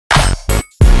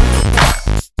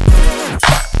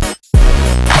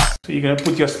So you're gonna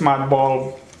put your smart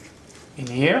bulb in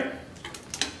here,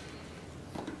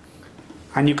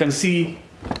 and you can see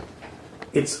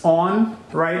it's on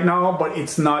right now, but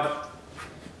it's not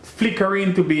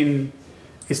flickering to being,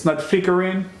 it's not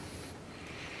flickering.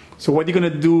 So what you're gonna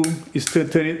do is to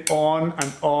turn it on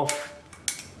and off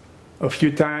a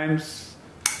few times.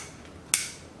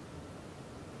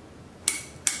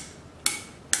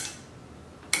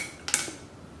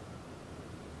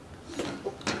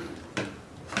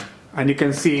 And you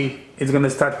can see it's gonna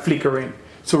start flickering.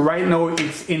 So right now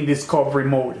it's in discovery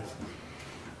mode.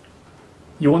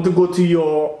 You want to go to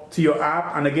your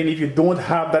app, and again, if you don't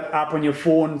have that app on your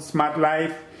phone, Smart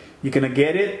Life, you're gonna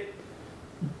get it,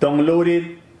 download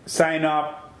it, sign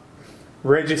up,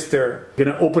 register. You're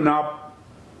gonna open up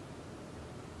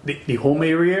the home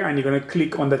area, and you're gonna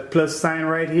click on that plus sign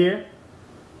right here,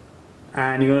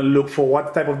 and you're gonna look for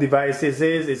what type of device this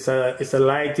is. It's a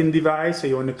lighting device, so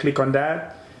you want to click on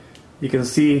that. You can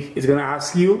see it's gonna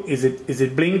ask you, is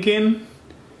it blinking?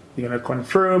 You're gonna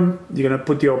confirm. You're gonna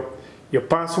put your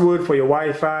password for your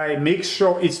Wi-Fi. Make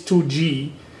sure it's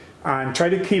 2G, and try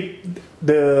to keep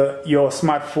your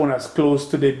smartphone as close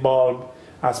to the bulb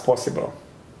as possible.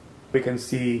 We can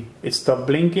see it stopped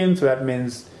blinking, so that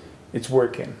means it's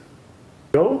working.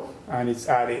 Go, and it's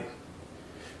added,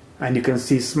 and you can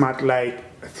see Smart Light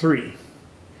 3,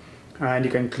 and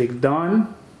you can click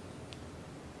done,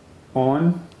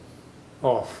 on,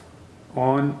 off,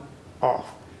 on,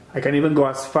 off. I can even go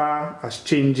as far as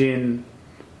changing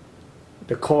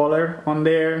the color on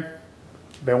there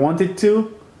if I wanted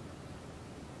to.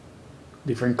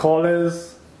 Different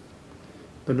colors.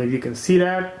 Don't know if you can see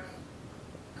that.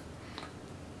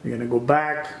 We're gonna go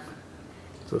back.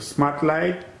 So Smart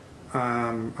Light.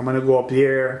 I'm gonna go up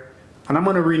here and I'm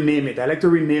gonna rename it. I like to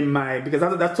rename because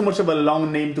that's too much of a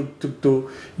long name to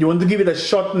you want to give it a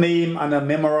short name and a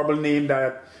memorable name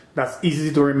that's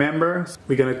easy to remember.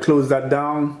 We're gonna close that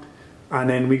down, and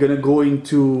then we're gonna go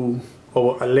into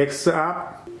our Alexa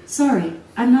app. Sorry,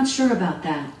 I'm not sure about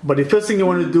that. But the first thing you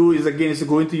want to do is, again, is to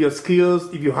go into your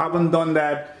skills. If you haven't done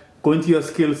that, go into your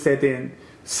skill setting,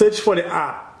 search for the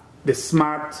app, the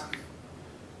Smart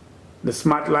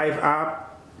Life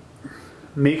app.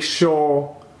 Make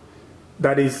sure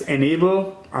that is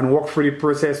enabled and walk through the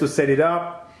process to set it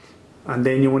up. And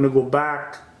then you want to go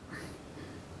back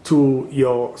to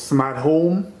your smart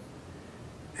home,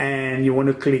 and you want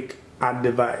to click add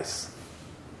device.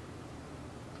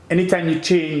 Anytime you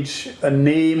change a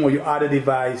name or you add a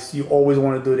device, you always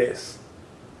want to do this.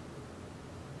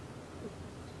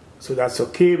 So that's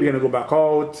okay. We're going to go back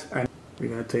out, and we're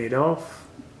going to turn it off,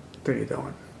 turn it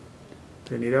on,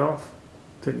 turn it off,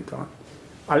 turn it on.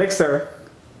 Alexa,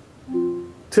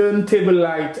 turn table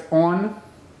light on.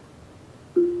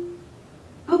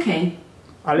 Okay.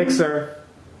 Alexa,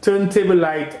 turn table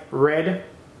light red.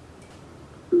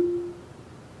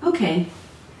 Okay.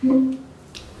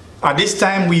 At this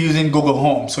time, we're using Google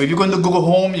Home. So if you're going to Google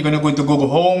Home, you're going to go into Google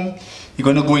Home. You're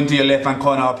going to go into your left-hand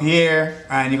corner up here,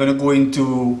 and you're going to go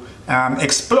into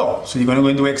Explore. So you're going to go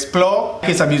into Explore. In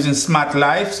case I'm using Smart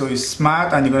Life, so it's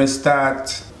Smart, and you're going to start.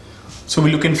 So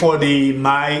we're looking for the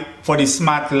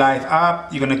Smart Life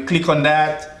app. You're going to click on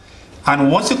that,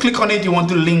 and once you click on it, you want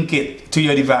to link it to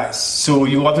your device. So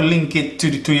you want to link it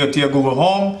to your Google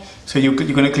Home. So you're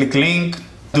going to click link,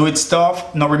 do its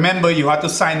stuff. Now remember, you have to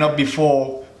sign up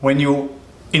before when you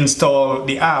install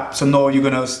the app. So now you're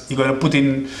gonna put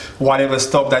in whatever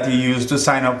stuff that you use to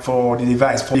sign up for the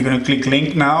device. You're gonna click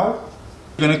link now.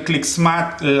 You're gonna click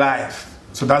Smart Life.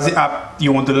 So that's the app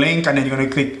you want to link, and then you're gonna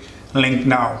click link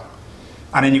now.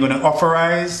 And then you're gonna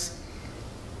authorize.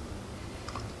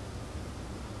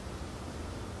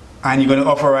 And you're gonna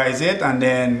authorize it, and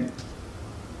then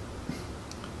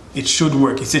it should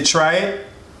work. It said try it.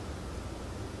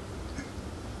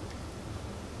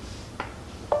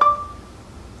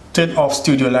 Turn off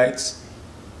studio lights.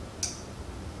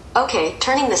 Okay,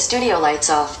 turning the studio lights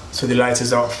off. So the lights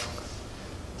is off.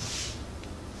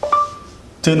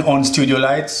 Turn on studio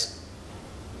lights.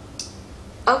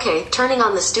 Okay, turning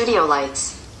on the studio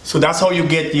lights. So that's how you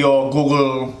get your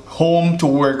Google Home to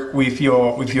work with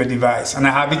your device. And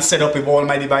I have it set up with all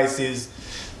my devices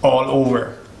all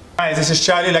over. Guys, this is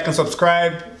Charlie. Like and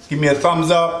subscribe. Give me a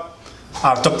thumbs up.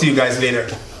 I'll talk to you guys later.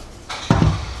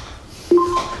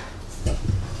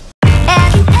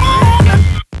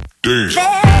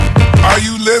 Damn. Are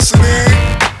you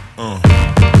listening?